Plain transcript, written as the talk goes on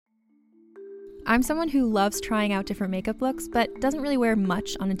I'm someone who loves trying out different makeup looks, but doesn't really wear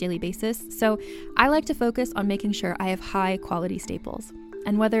much on a daily basis, so I like to focus on making sure I have high quality staples.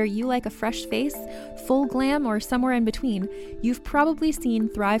 And whether you like a fresh face, full glam, or somewhere in between, you've probably seen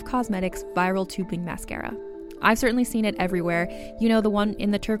Thrive Causemetics Viral Tubing Mascara. I've certainly seen it everywhere. You know, the one in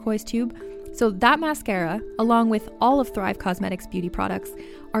the turquoise tube? So that mascara, along with all of Thrive Causemetics beauty products,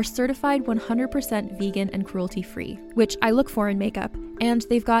 are certified 100% vegan and cruelty-free, which I look for in makeup, and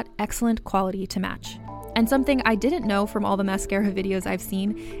they've got excellent quality to match. And something I didn't know from all the mascara videos I've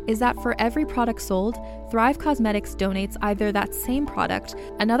seen is that for every product sold, Thrive Causemetics donates either that same product,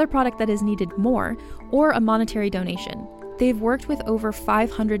 another product that is needed more, or a monetary donation. They've worked with over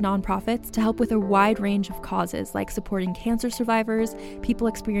 500 nonprofits to help with a wide range of causes like supporting cancer survivors, people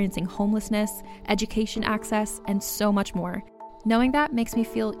experiencing homelessness, education access, and so much more. Knowing that makes me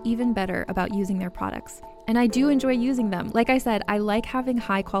feel even better about using their products. And I do enjoy using them. Like I said, I like having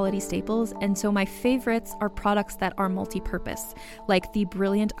high quality staples, and so my favorites are products that are multi-purpose, like the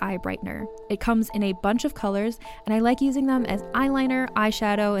Brilliant Eye Brightener. It comes in a bunch of colors, and I like using them as eyeliner,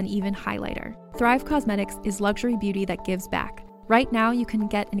 eyeshadow, and even highlighter. Thrive Causemetics is luxury beauty that gives back. Right now, you can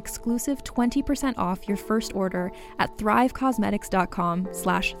get an exclusive 20% off your first order at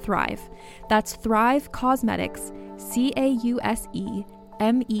thrivecausemetics.com/thrive. That's Thrive Causemetics,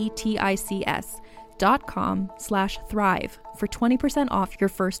 CAUSEMETICS.com/thrive for 20% off your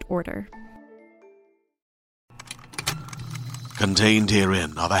first order. Contained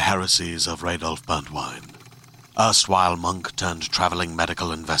herein are the heresies of Radolf Burntwine, erstwhile monk turned traveling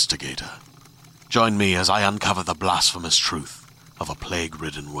medical investigator. Join me as I uncover the blasphemous truth of a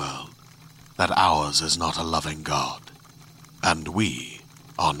plague-ridden world, that ours is not a loving God, and we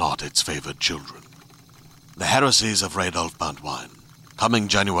are not its favored children. The Heresies of Radolf Burntwine, coming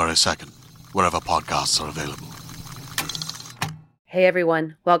January 2nd, wherever podcasts are available. Hey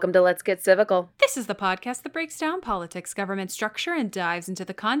everyone, welcome to Let's Get Civical. This is the podcast that breaks down politics, government structure, and dives into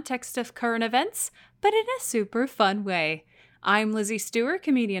the context of current events, but in a super fun way. I'm Lizzie Stewart,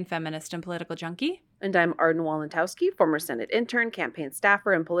 comedian, feminist, and political junkie. And I'm Arden Walentowski, former Senate intern, campaign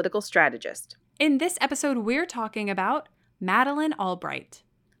staffer, and political strategist. In this episode, we're talking about Madeleine Albright.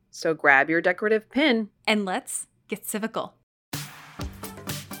 So grab your decorative pin. And let's get civical.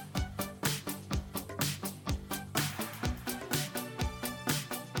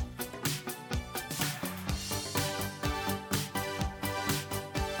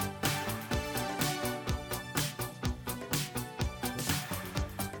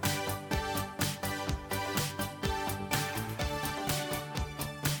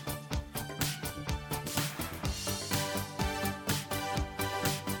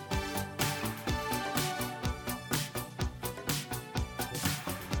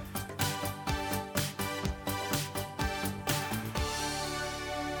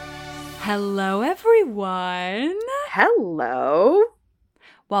 Hello, everyone. Hello.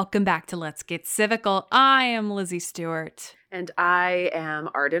 Welcome back to Let's Get Civical. I am Lizzie Stewart. And I am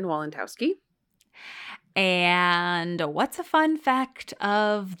Arden Walentowski. And what's a fun fact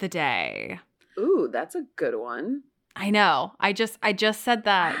of the day? Ooh, that's a good one. I know. I just said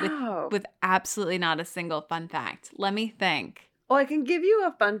that Wow. with absolutely not a single fun fact. Let me think. Well, I can give you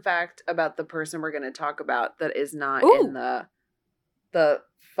a fun fact about the person we're going to talk about that is not Ooh. in the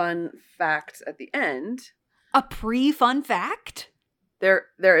fun facts at the end. A pre-fun fact? There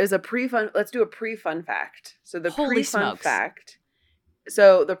is a pre-fun. Let's do a pre-fun fact. So the Holy pre-fun smokes. fact.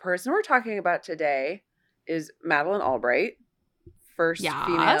 So the person we're talking about today is Madeleine Albright, first Yes.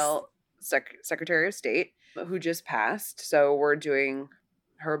 female Secretary of State, who just passed. So we're doing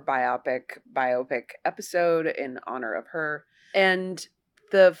her biopic episode in honor of her. And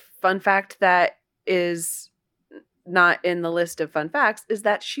the fun fact that is not in the list of fun facts is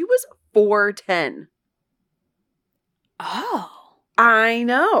that she was 4'10". Oh. I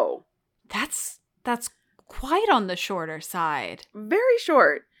know. That's quite on the shorter side. Very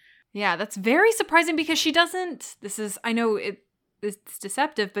short. Yeah, that's very surprising because she doesn't, I know it's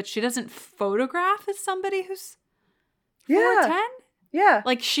deceptive, but she doesn't photograph as somebody who's 4'10". Yeah.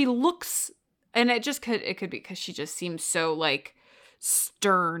 Like she looks, and it could be because she just seems so like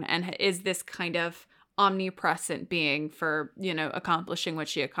stern and is this kind of omnipresent being for, accomplishing what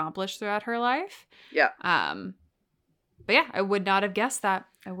she accomplished throughout her life. Yeah. But yeah, I would not have guessed that.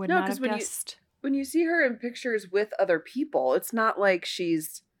 I would not have guessed. When you see her in pictures with other people, it's not like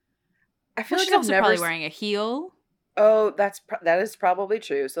she's. I feel Well, like she's I've also never. probably wearing a heel. Oh, that is probably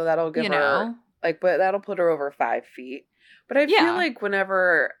true. So that'll give her but that'll put her over 5 feet. But I feel like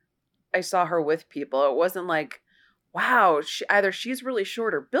whenever I saw her with people, it wasn't like, wow, either she's really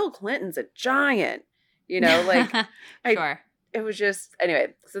short or Bill Clinton's a giant. Like Sure. it was just,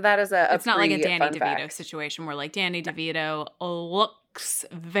 anyway, so that is a It's not like a Danny fun DeVito fact. situation where like Danny DeVito looks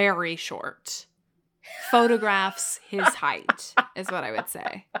very short. Photographs his height is what I would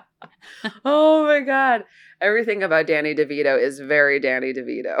say. Oh my God. Everything about Danny DeVito is very Danny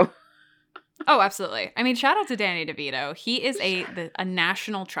DeVito. Oh, absolutely. I mean, shout out to Danny DeVito. He is a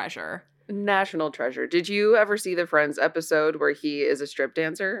national treasure. National treasure. Did you ever see the Friends episode where he is a strip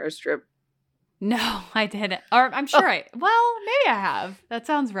dancer or strip? No, I didn't. Or I'm sure well, maybe I have. That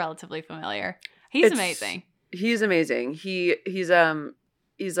sounds relatively familiar. He's amazing. He's amazing. He's a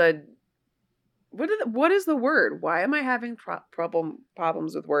what is the word? Why am I having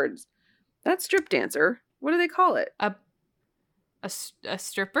problems with words? Not strip dancer. What do they call it? A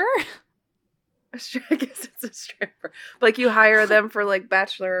stripper? I guess it's a stripper. Like you hire them for like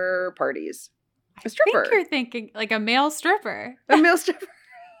bachelor parties. A stripper. I think you're thinking like a male stripper. A male stripper.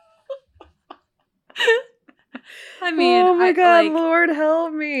 I mean, oh my God, Lord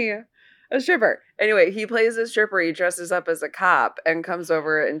help me. A stripper. Anyway, he plays a stripper. He dresses up as a cop and comes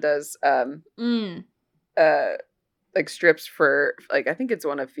over and does like strips for like I think it's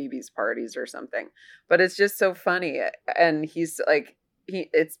one of Phoebe's parties or something. But it's just so funny. And he's like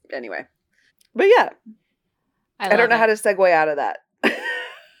it's anyway. But yeah. I don't know how to segue out of that.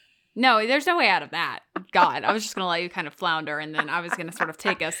 No, there's no way out of that. God, I was just going to let you kind of flounder and then I was going to sort of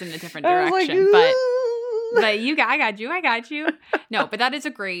take us in a different direction. Like, but I got you. No, but that is a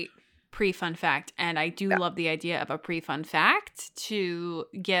great pre-fun fact. And I do love the idea of a pre-fun fact to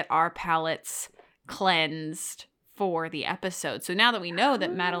get our palates cleansed for the episode. So now that we know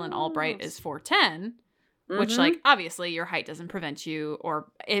that Madeleine Albright is 4'10", which like obviously your height doesn't prevent you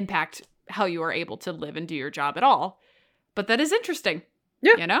or impact how you are able to live and do your job at all. But that is interesting.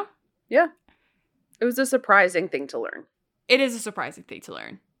 Yeah. You know? Yeah. It was a surprising thing to learn. It is a surprising thing to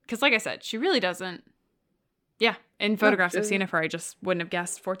learn. Because like I said, she really doesn't. Yeah. In photographs I've seen of her, I just wouldn't have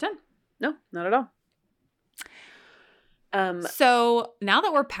guessed 4'10". No, not at all. So now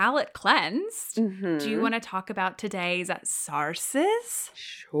that we're palate cleansed, do you want to talk about today's sources?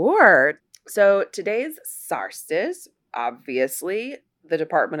 Sure. So today's sources, obviously, the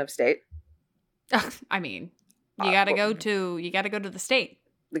Department of State. I mean, you gotta go to the state.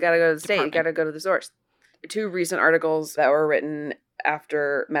 You gotta go to the state. You gotta go to the source. 2 recent articles that were written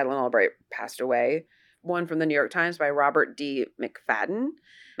after Madeleine Albright passed away. One from the New York Times by Robert D. McFadden,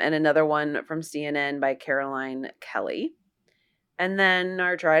 and another one from CNN by Caroline Kelly. And then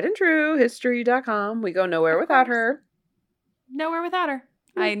our tried and true history.com. We go nowhere without her. Nowhere without her.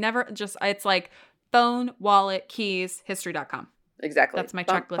 I never it's like phone, wallet, keys, history.com. Exactly. That's my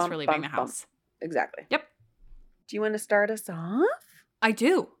checklist for leaving the house. Exactly. Yep. Do you want to start us off? I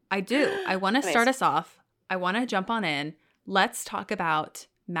do. I want to start us off. I want to jump on in. Let's talk about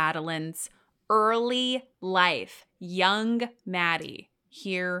Madeleine's early life. Young Maddie.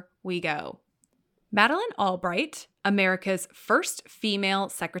 Here we go. Madeleine Albright, America's first female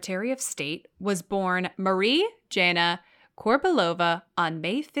Secretary of State, was born Marie Jana Korbalova on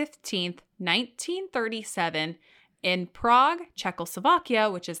May 15th, 1937, in Prague,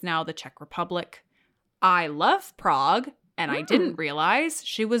 Czechoslovakia, which is now the Czech Republic. I love Prague, and I didn't realize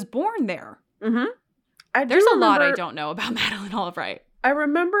she was born there. Mm-hmm. There's a lot I don't know about Madeleine Albright. I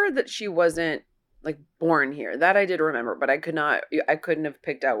remember that she wasn't like born here. That I did remember, but I couldn't have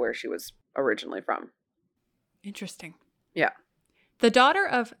picked out where she was originally from. Interesting. Yeah. The daughter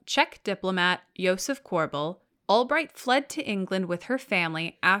of Czech diplomat Josef Korbel, Albright fled to England with her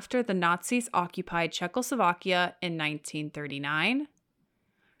family after the Nazis occupied Czechoslovakia in 1939.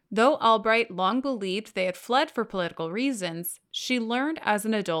 Though Albright long believed they had fled for political reasons, she learned as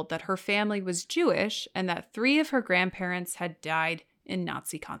an adult that her family was Jewish and that 3 of her grandparents had died in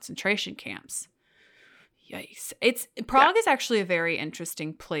Nazi concentration camps. Yikes. Prague is actually a very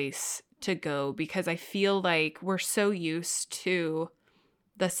interesting place to go because I feel like we're so used to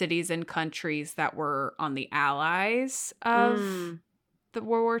the cities and countries that were on the allies of the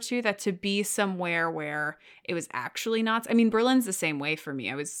World War II, that to be somewhere where it was actually Nazi. I mean, Berlin's the same way for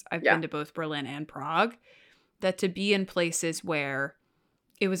me. I've been to both Berlin and Prague. That to be in places where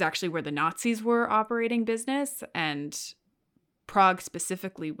it was actually where the Nazis were operating business, and Prague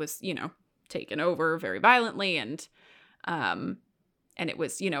specifically was, taken over very violently, and it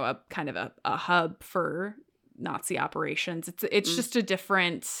was, a kind of a hub for Nazi operations. It's just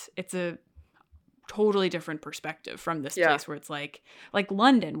it's a totally different perspective from this place where it's like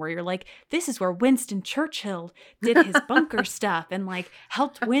London, where you're like, this is where Winston Churchill did his bunker stuff and like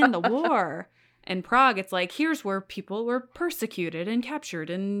helped win the war. In Prague, it's like, here's where people were persecuted and captured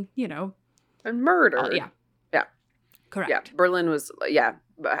and, and murdered. Yeah. Correct. Yeah. Berlin was,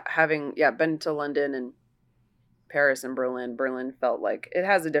 having been to London and Paris and Berlin, Berlin felt like it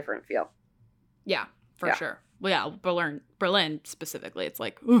has a different feel. Yeah, for Yeah. sure. Well, yeah, Berlin specifically. It's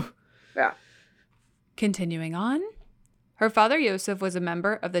like, ooh. Yeah. Continuing on. Her father, Josef, was a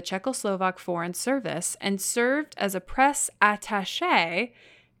member of the Czechoslovak Foreign Service and served as a press attaché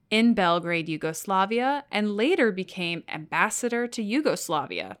in Belgrade, Yugoslavia, and later became ambassador to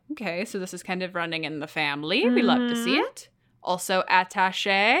Yugoslavia. Okay, so this is kind of running in the family. We love to see it. Also,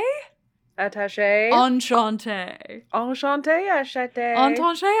 attaché. Attaché. Enchanté. Enchanté, attaché.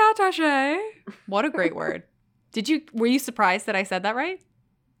 Enchanté, attaché. What a great word. Were you surprised that I said that right?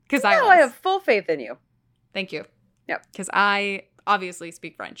 Because No, I have full faith in you. Thank you. Yep. Because I obviously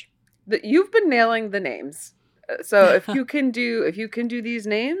speak French. You've been nailing the names. So if you can do these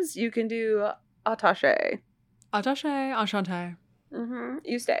names, you can do attaché. Attaché, enchanté.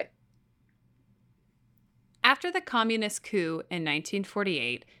 You stay. After the communist coup in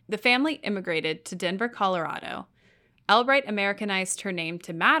 1948, the family immigrated to Denver, Colorado. Albright Americanized her name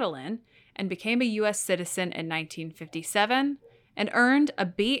to Madeline and became a U.S. citizen in 1957 and earned a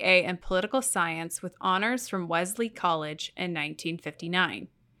BA in political science with honors from Wesley College in 1959.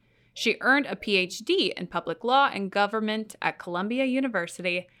 She earned a PhD in public law and government at Columbia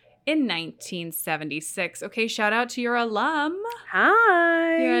University in 1976. Okay, shout out to your alum.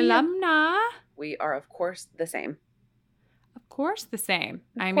 Hi. Your alumna. We are, of course, the same. Of course the same.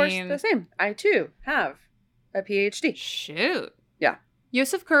 Of course, the same. I, too, have a PhD. Shoot. Yeah.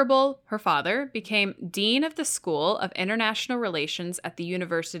 Josef Kerbel, her father, became dean of the School of International Relations at the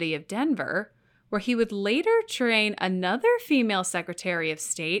University of Denver, where he would later train another female Secretary of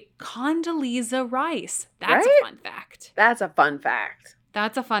State, Condoleezza Rice. That's Right? a fun fact. That's a fun fact.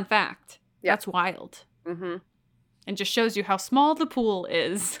 That's a fun fact. Yeah. That's wild. Mm-hmm. And just shows you how small the pool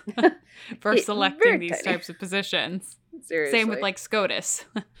is for Very selecting these tiny. types of positions. Seriously. Same with like SCOTUS.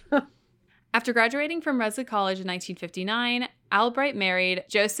 After graduating from Wesley College in 1959, Albright married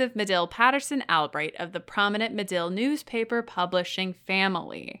Joseph Medill Patterson Albright of the prominent Medill newspaper publishing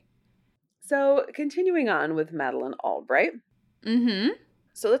family. So, continuing on with Madeline Albright. Mm-hmm.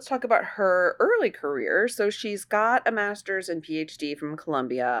 So let's talk about her early career. So she's got a master's and PhD from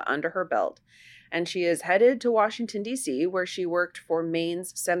Columbia under her belt, and she is headed to Washington, D.C., where she worked for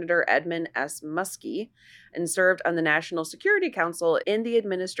Maine's Senator Edmund S. Muskie and served on the National Security Council in the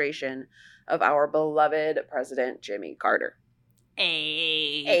administration of our beloved President Jimmy Carter.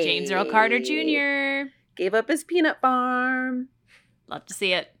 Hey, James Earl Carter Jr. Gave up his peanut farm. Love to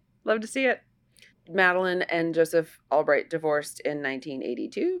see it. Love to see it. Madeline and Joseph Albright divorced in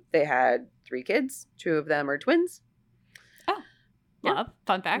 1982. They had 3 kids. 2 of them are twins. Oh, Yeah. love.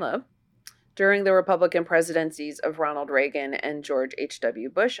 Fun fact. Love. During the Republican presidencies of Ronald Reagan and George H.W.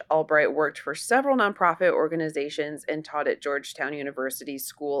 Bush, Albright worked for several nonprofit organizations and taught at Georgetown University's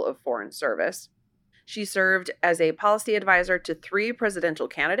School of Foreign Service. She served as a policy advisor to 3 presidential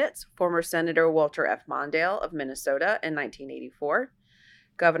candidates, former Senator Walter F. Mondale of Minnesota in 1984,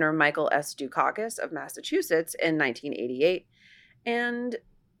 Governor Michael S. Dukakis of Massachusetts in 1988, and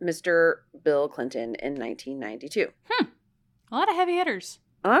Mr. Bill Clinton in 1992. A lot of heavy hitters.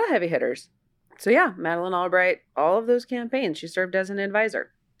 A lot of heavy hitters. So yeah, Madeline Albright, all of those campaigns, she served as an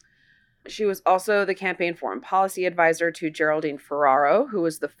advisor. She was also the campaign foreign policy advisor to Geraldine Ferraro, who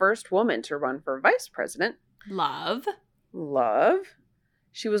was the first woman to run for vice president. Love. Love.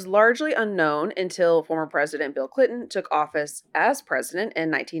 She was largely unknown until former President Bill Clinton took office as president in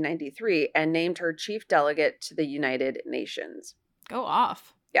 1993 and named her chief delegate to the United Nations. Go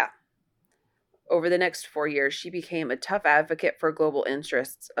off. Over the next 4 years, she became a tough advocate for global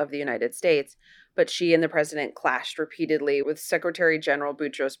interests of the United States, but she and the president clashed repeatedly with Secretary General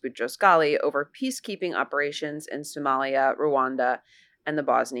Boutros Boutros-Ghali over peacekeeping operations in Somalia, Rwanda, and the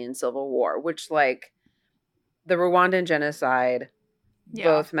Bosnian Civil War, which, like, the Rwandan genocide,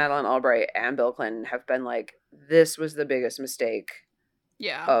 both Madeline Albright and Bill Clinton have been like, this was the biggest mistake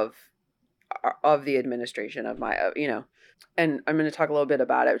of the administration of my, and I'm going to talk a little bit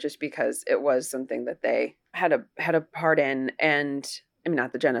about it just because it was something that they had a part in, and I mean,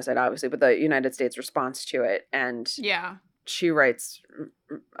 not the genocide, obviously, but the United States response to it. And she writes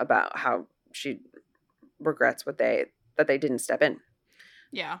about how she regrets that they didn't step in.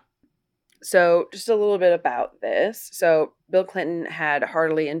 Yeah. So just a little bit about this. So Bill Clinton had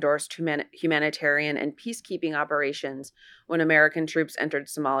heartily endorsed humanitarian and peacekeeping operations when American troops entered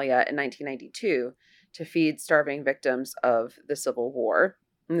Somalia in 1992 to feed starving victims of the Civil War.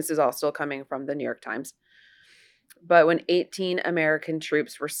 And this is all still coming from the New York Times. But when 18 American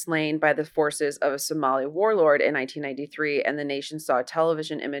troops were slain by the forces of a Somali warlord in 1993, and the nation saw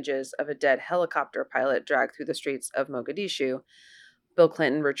television images of a dead helicopter pilot dragged through the streets of Mogadishu, Bill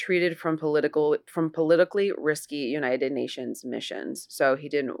Clinton retreated from politically risky United Nations missions. So he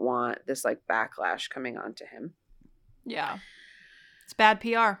didn't want this like backlash coming onto him. Yeah. It's bad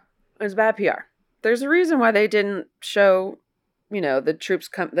PR. It was bad PR. There's a reason why they didn't show, the troops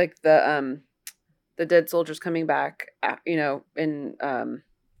the dead soldiers coming back, in,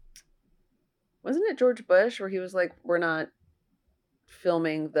 wasn't it George Bush where he was like, we're not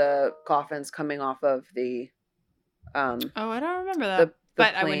filming the coffins coming off of the, I don't remember that.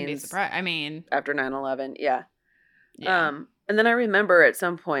 But I wouldn't be surprised. I mean, after 9/11. Yeah. And then I remember at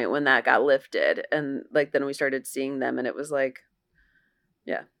some point when that got lifted and like, then we started seeing them and it was like,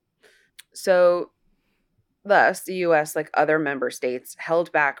 yeah. So thus the US, like other member states,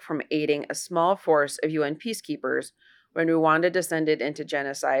 held back from aiding a small force of UN peacekeepers when Rwanda descended into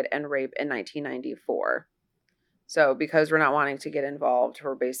genocide and rape in 1994. So because we're not wanting to get involved,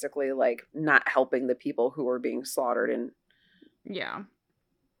 we're basically like not helping the people who were being slaughtered and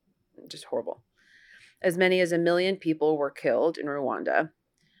just horrible. As many as 1 million people were killed in Rwanda.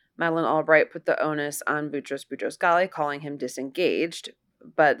 Madeleine Albright put the onus on Boutros Boutros-Ghali, calling him disengaged,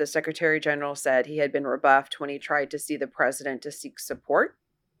 but the Secretary General said he had been rebuffed when he tried to see the president to seek support.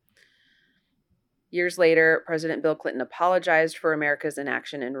 Years later, President Bill Clinton apologized for America's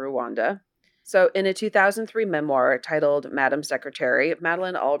inaction in Rwanda. So in a 2003 memoir titled Madam Secretary,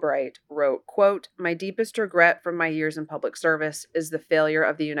 Madeleine Albright wrote, quote, "My deepest regret from my years in public service is the failure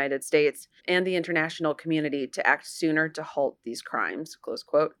of the United States and the international community to act sooner to halt these crimes," close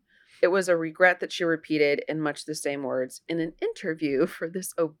quote. It was a regret that she repeated in much the same words in an interview for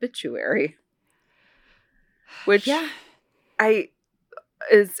this obituary. Which, they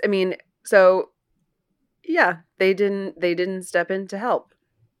didn't step in to help.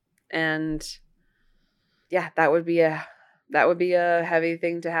 And yeah, that would be a heavy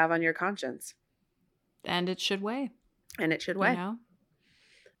thing to have on your conscience. And it should weigh.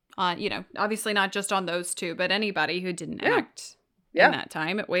 Obviously not just on those two, but anybody who didn't act in that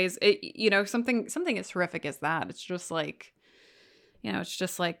time. It weighs, something as horrific as that. It's just like,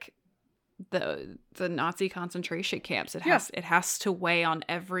 the Nazi concentration camps. It has to weigh on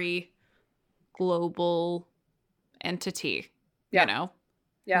every global entity,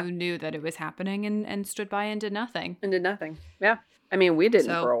 who knew that it was happening and stood by and did nothing. Yeah. I mean, we didn't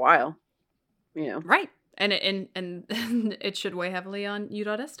for a while, Right. And it should weigh heavily on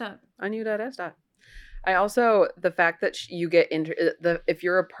U.S. I also, the fact that you get if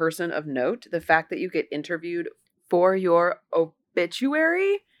you're a person of note, the fact that you get interviewed for your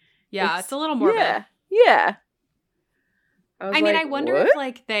obituary. Yeah, it's a little morbid. Yeah. I wonder if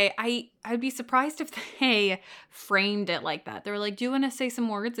I'd be surprised if they framed it like that. They were like, "Do you want to say some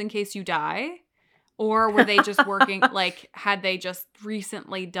words in case you die?" Or were they just working, had they just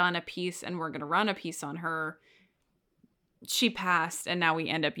recently done a piece and we're going to run a piece on her? She passed and now we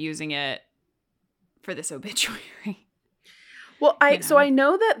end up using it for this obituary. Well, so I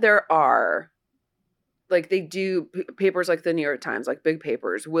know that there are, they do papers like the New York Times, like big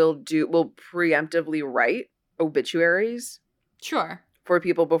papers will preemptively write obituaries. Sure. For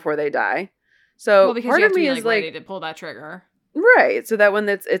people before they die. So because part you have of me to be, is ready to pull that trigger. Right. So that when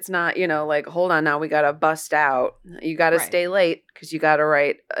it's not, hold on now, we got to bust out. You got to stay late because you got to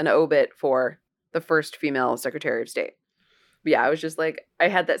write an obit for the first female Secretary of State. But yeah, I was just like, I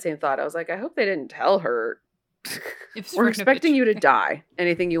had that same thought. I was like, I hope they didn't tell her. We're expecting you to die.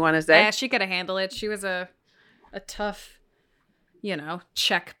 Anything you want to say? Yeah, she could have handled it. She was a tough,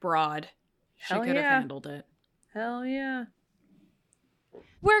 Czech broad. She could have handled it. Hell yeah.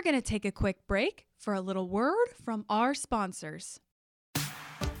 We're going to take a quick break for a little word from our sponsors.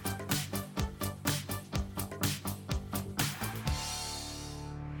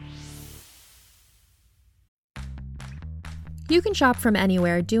 You can shop from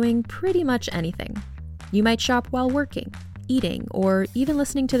anywhere doing pretty much anything. You might shop while working, eating, or even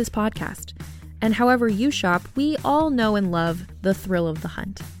listening to this podcast. And however you shop, we all know and love the thrill of the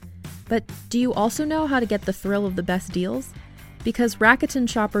hunt. But do you also know how to get the thrill of the best deals? Because Rakuten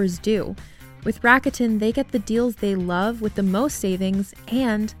shoppers do. With Rakuten, they get the deals they love with the most savings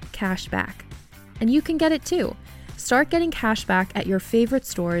and cash back. And you can get it too. Start getting cash back at your favorite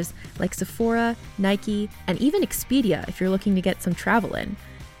stores like Sephora, Nike, and even Expedia if you're looking to get some travel in.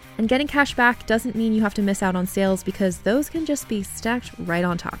 And getting cash back doesn't mean you have to miss out on sales because those can just be stacked right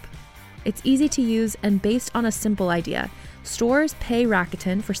on top. It's easy to use and based on a simple idea. Stores pay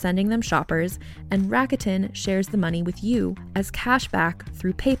Rakuten for sending them shoppers, and Rakuten shares the money with you as cash back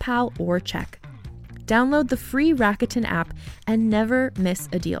through PayPal or check. Download the free Rakuten app and never miss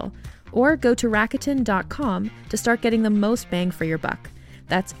a deal. Or go to Rakuten.com to start getting the most bang for your buck.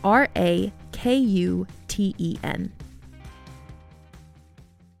 That's Rakuten.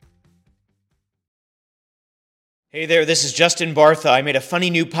 Hey there, this is Justin Bartha. I made a funny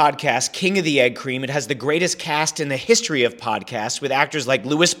new podcast, King of the Egg Cream. It has the greatest cast in the history of podcasts with actors like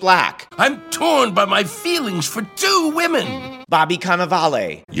Louis Black. I'm torn by my feelings for two women. Bobby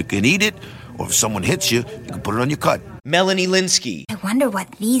Cannavale. You can eat it, or if someone hits you, you can put it on your cut. Melanie Linsky. I wonder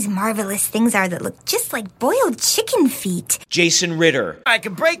what these marvelous things are that look just like boiled chicken feet. Jason Ritter. I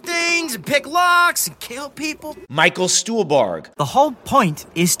can break things and pick locks and kill people. Michael Stuhlbarg. The whole point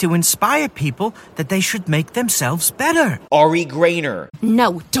is to inspire people that they should make themselves better. Ari Grainer.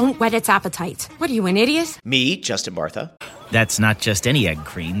 No, don't whet its appetite. What are you, an idiot? Me, Justin Bartha. That's not just any egg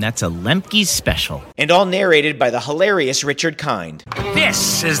cream, that's a Lemke's special. And all narrated by the hilarious Richard Kind.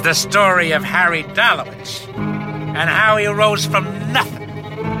 This is the story of Harry Dalowitz and how he rose from nothing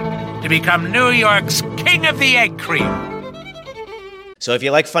to become New York's King of the Egg Cream. So if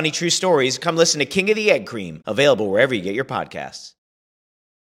you like funny true stories, come listen to King of the Egg Cream, available wherever you get your podcasts.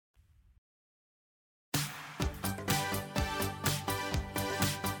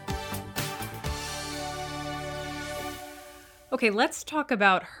 Okay, let's talk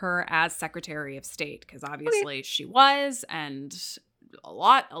about her as Secretary of State, because obviously she was, and a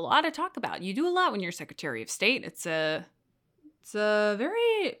lot to talk about. You do a lot when you're Secretary of State. It's a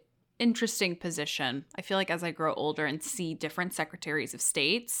very interesting position. I feel like as I grow older and see different Secretaries of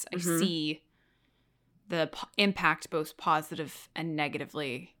States, I see the impact, both positive and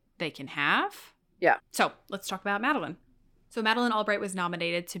negatively, they can have. Yeah. So let's talk about Madeleine. So Madeleine Albright was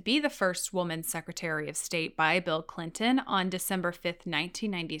nominated to be the first woman Secretary of State by Bill Clinton on December 5th,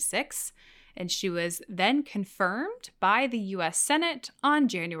 1996, and she was then confirmed by the U.S. Senate on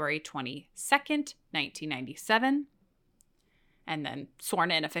January 22nd, 1997, and then sworn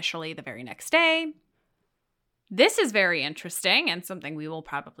in officially the very next day. This is very interesting and something we will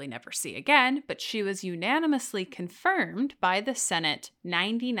probably never see again, but she was unanimously confirmed by the Senate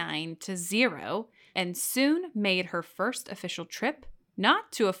 99-0, and soon made her first official trip,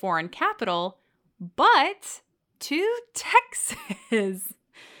 not to a foreign capital, but to Texas,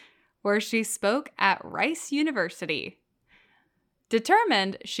 where she spoke at Rice University.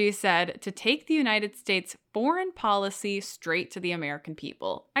 Determined, she said, to take the United States foreign policy straight to the American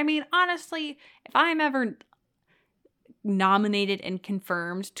people. I mean, honestly, if I'm ever nominated and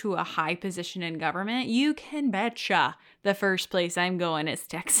confirmed to a high position in government, you can betcha the first place I'm going is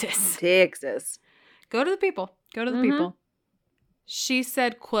Texas. Texas. Go to the people. Go to the people. She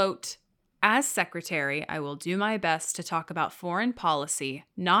said, quote, "As secretary, I will do my best to talk about foreign policy,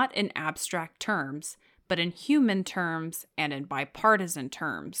 not in abstract terms, but in human terms and in bipartisan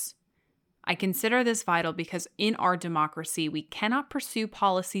terms. I consider this vital because in our democracy, we cannot pursue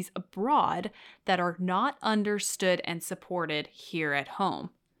policies abroad that are not understood and supported here at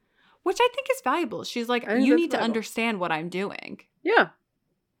home." Which I think is valuable. She's like, you need to understand what I'm doing. Yeah.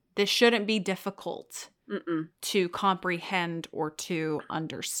 This shouldn't be difficult to comprehend or to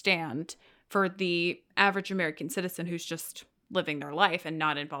understand for the average American citizen who's just living their life and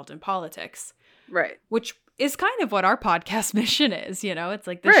not involved in politics. Right. Which is kind of what our podcast mission is, you know? It's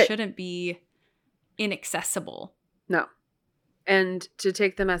like this shouldn't be inaccessible. No. And to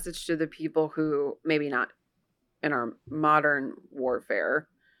take the message to the people who maybe not in our modern warfare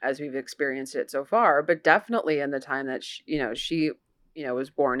as we've experienced it so far, but definitely in the time that she was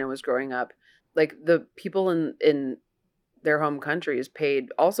born and was growing up, like the people in their home countries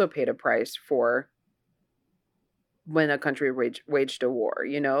also paid a price for when a country waged a war,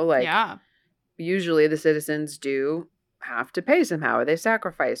 like usually the citizens do have to pay somehow, or they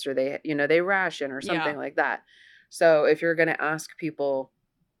sacrifice, or they ration or something like that. So if you're going to ask people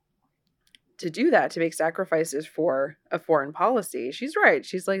to do that, to make sacrifices for a foreign policy, she's right.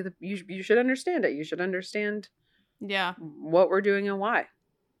 She's like, you should understand it. You should understand what we're doing and why.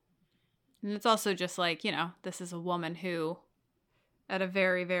 And it's also just like, this is a woman who at a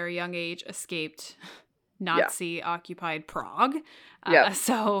very, very young age escaped Nazi-occupied Prague.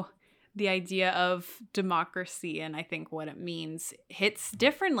 So the idea of democracy and I think what it means hits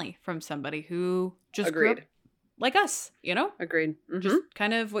differently from somebody who just grew up like us, Agreed. Just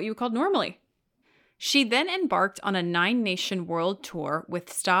kind of what you called normally. She then embarked on a 9-nation world tour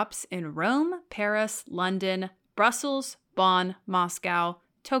with stops in Rome, Paris, London, Brussels, Bonn, Moscow,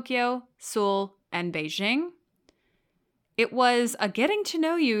 Tokyo, Seoul, and Beijing. It was a getting to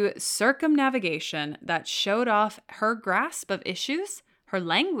know you circumnavigation that showed off her grasp of issues, her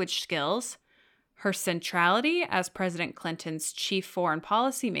language skills, her centrality as President Clinton's chief foreign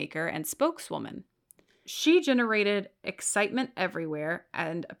policy maker and spokeswoman. She generated excitement everywhere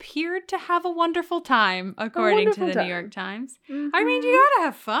and appeared to have a wonderful time, according to the New York Times. I mean, you gotta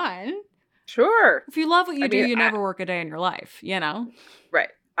have fun. Sure. If you love what you do, you never work a day in your life, Right.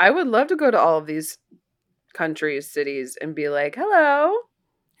 I would love to go to all of these countries, cities, and be like, hello.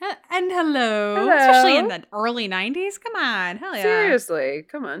 And hello. Hello. Especially in the early 90s. Come on. Hell yeah. Seriously.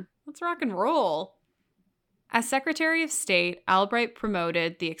 Come on. Let's rock and roll. As Secretary of State, Albright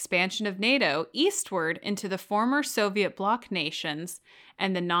promoted the expansion of NATO eastward into the former Soviet bloc nations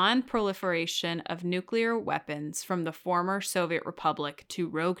and the non-proliferation of nuclear weapons from the former Soviet Republic to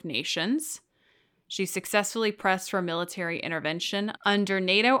rogue nations. She successfully pressed for military intervention under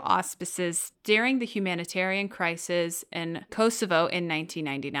NATO auspices during the humanitarian crisis in Kosovo in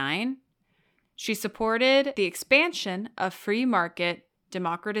 1999. She supported the expansion of free market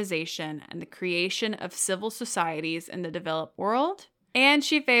democratization and the creation of civil societies in the developed world. And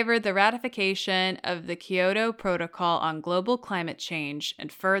she favored the ratification of the Kyoto Protocol on global climate change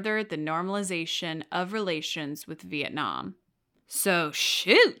and furthered the normalization of relations with Vietnam. So,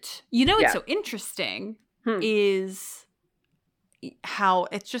 shoot. You know what's so interesting is how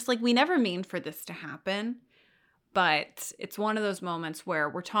it's just like we never mean for this to happen, but it's one of those moments where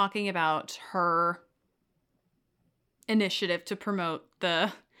we're talking about her initiative to promote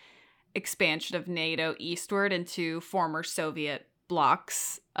the expansion of NATO eastward into former Soviet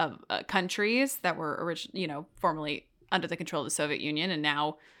blocs of countries that were formerly under the control of the Soviet Union, and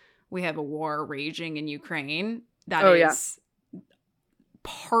now we have a war raging in Ukraine that is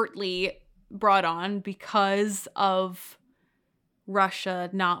partly brought on because of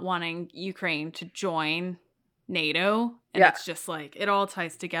Russia not wanting Ukraine to join NATO. And it's just like, it all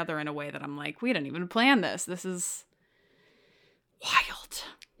ties together in a way that I'm like, we didn't even plan this. This is wild.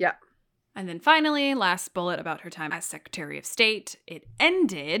 Yeah. And then finally, last bullet about her time as Secretary of State. It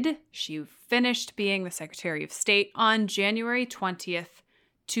ended. She finished being the Secretary of State on January 20th,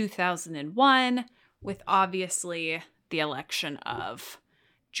 2001, with obviously the election of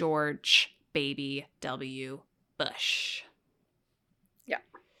George Baby W. Bush. Yeah.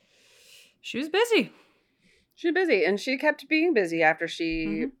 She was busy. She was busy, and she kept being busy after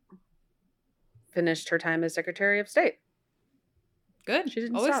she finished her time as Secretary of State. Good. She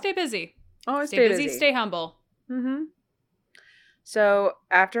didn't always stop. Stay busy. Always stay busy. Stay humble. Mm-hmm. So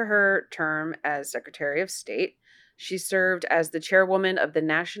after her term as Secretary of State, she served as the chairwoman of the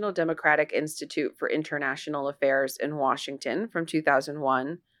National Democratic Institute for International Affairs in Washington from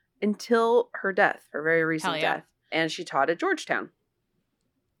 2001 until her death, her very recent death. And she taught at Georgetown.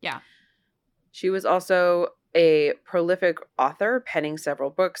 Yeah. She was also a prolific author, penning several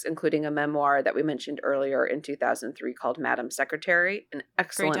books, including a memoir that we mentioned earlier in 2003 called Madam Secretary. An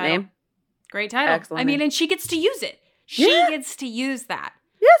excellent name. Great title. Excellent name. And she gets to use it. She gets to use that.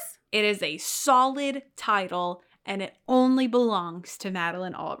 Yes. It is a solid title, and it only belongs to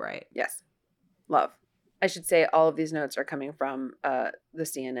Madeleine Albright. Yes. Love. I should say all of these notes are coming from the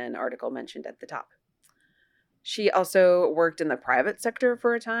CNN article mentioned at the top. She also worked in the private sector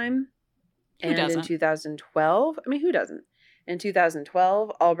for a time. Who doesn't? In 2012, who doesn't? In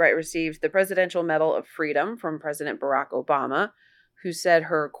 2012, Albright received the Presidential Medal of Freedom from President Barack Obama, who said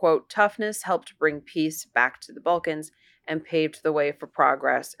her, quote, toughness helped bring peace back to the Balkans and paved the way for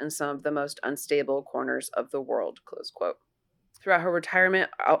progress in some of the most unstable corners of the world, close quote. Throughout her retirement,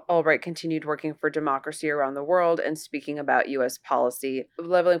 Albright continued working for democracy around the world and speaking about U.S. policy,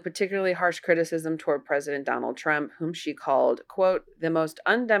 leveling particularly harsh criticism toward President Donald Trump, whom she called, quote, the most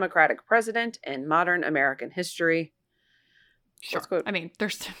undemocratic president in modern American history. Sure.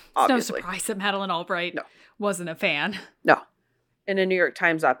 There's Obviously. no surprise that Madeleine Albright wasn't a fan. No. In a New York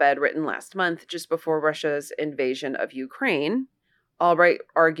Times op-ed written last month, just before Russia's invasion of Ukraine, Albright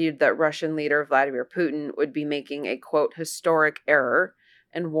argued that Russian leader Vladimir Putin would be making a, quote, historic error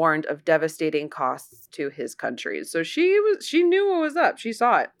and warned of devastating costs to his country. So she knew what was up. She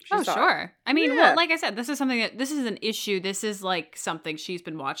saw it. She saw sure. it. Well, like I said, this is an issue. This is like something she's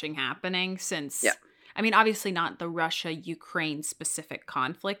been watching happening since, obviously not the Russia-Ukraine specific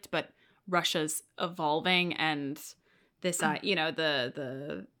conflict, but Russia's evolving and this,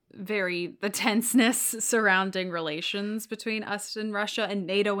 the tenseness surrounding relations between us and Russia and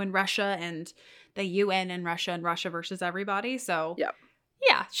NATO and Russia and the UN and Russia versus everybody. So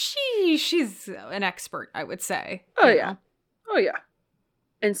yeah, she's an expert, I would say. Oh yeah.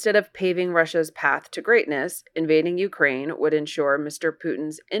 Instead of paving Russia's path to greatness, invading Ukraine would ensure Mr.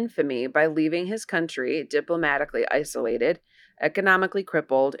 Putin's infamy by leaving his country diplomatically isolated, economically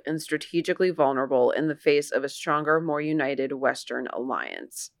crippled, and strategically vulnerable in the face of a stronger, more united Western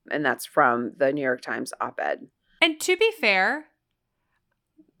alliance. And that's from the New York Times op-ed. And to be fair,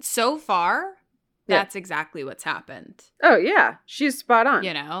 so far, that's exactly what's happened. Oh, yeah. She's spot on.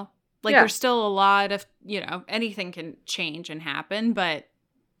 There's still a lot of, anything can change and happen, but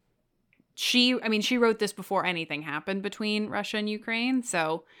she wrote this before anything happened between Russia and Ukraine.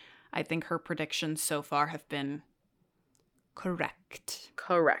 So I think her predictions so far have been correct.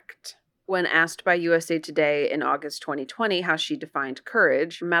 Correct. When asked by USA Today in August 2020 how she defined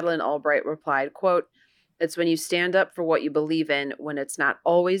courage, Madeleine Albright replied, quote, "It's when you stand up for what you believe in when it's not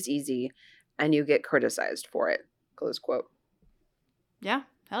always easy and you get criticized for it." Close quote. Yeah.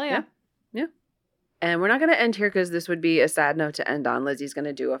 Hell yeah. Yeah. And we're not going to end here because this would be a sad note to end on. Lizzie's going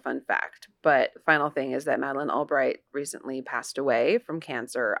to do a fun fact. But final thing is that Madeleine Albright recently passed away from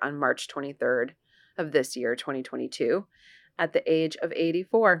cancer on March 23rd of this year, 2022, at the age of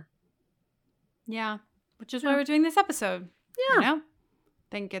 84. Yeah. Which is why we're doing this episode. Yeah. You know? I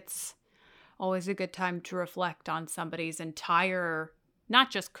think it's always a good time to reflect on somebody's entire,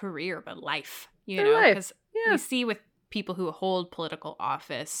 not just career, but life. You know? Because we see with people who hold political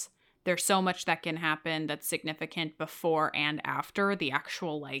office, there's so much that can happen that's significant before and after the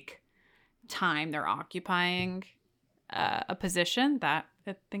actual, like, time they're occupying a position that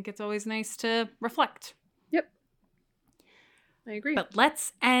I think it's always nice to reflect. Yep. I agree. But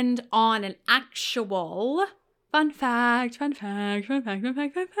let's end on an actual fun fact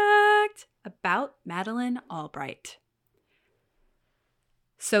about Madeleine Albright.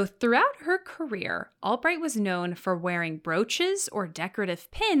 So throughout her career, Albright was known for wearing brooches or decorative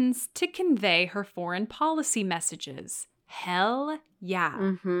pins to convey her foreign policy messages. Hell yeah.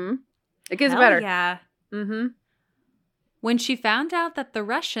 Mm-hmm. It gets Hell better. Yeah. Mm-hmm. When she found out that the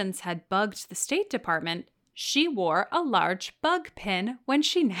Russians had bugged the State Department, she wore a large bug pin when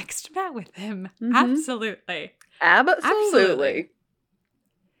she next met with him. Mm-hmm. Absolutely. Absolutely.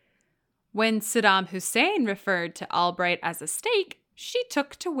 When Saddam Hussein referred to Albright as a snake, she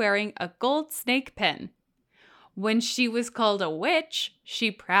took to wearing a gold snake pin. When she was called a witch,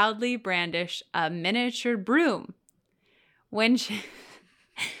 she proudly brandished a miniature broom. When she,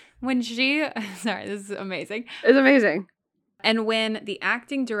 sorry, this is amazing. It's amazing. And when the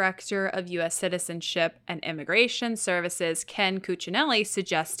acting director of U.S. Citizenship and Immigration Services, Ken Cuccinelli,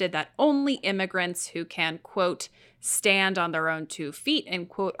 suggested that only immigrants who can, quote, stand on their own 2 feet and,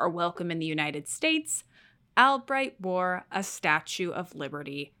 quote, are welcome in the United States, Albright wore a Statue of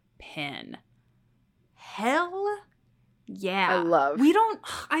Liberty pin. Hell yeah.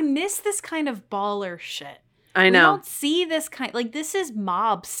 I miss this kind of baller shit. I know. We don't see this kind, like, this is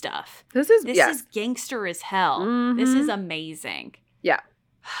mob stuff. This is gangster as hell. Mm-hmm. This is amazing. Yeah.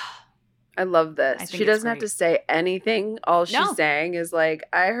 I love this. She doesn't have to say anything. All she's saying is like,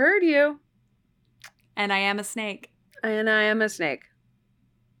 I heard you. And I am a snake. And I am a snake.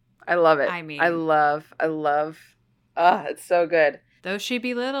 I love it. I mean, I love. It's so good. Though she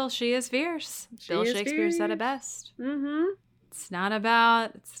be little, she is fierce. Bill Shakespeare said it best. Mm-hmm. It's not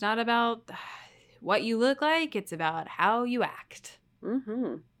about what you look like. It's about how you act.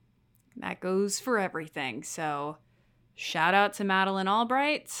 Mm-hmm. That goes for everything. So shout out to Madeleine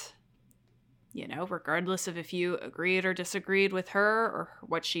Albright. You know, regardless of if you agreed or disagreed with her or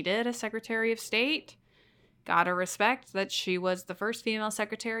what she did as Secretary of State, gotta respect that she was the first female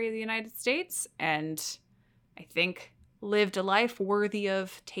Secretary of the United States, and I think lived a life worthy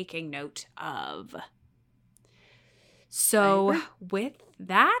of taking note of. So with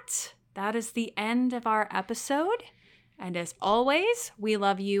that is the end of our episode. And as always, we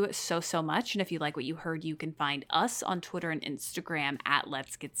love you so much. And if you like what you heard, you can find us on Twitter and Instagram at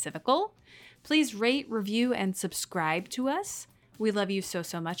Let's Get Civical. Please rate, review, and subscribe to us. We love you so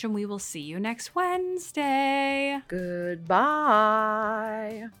much, and we will see you next Wednesday. Goodbye.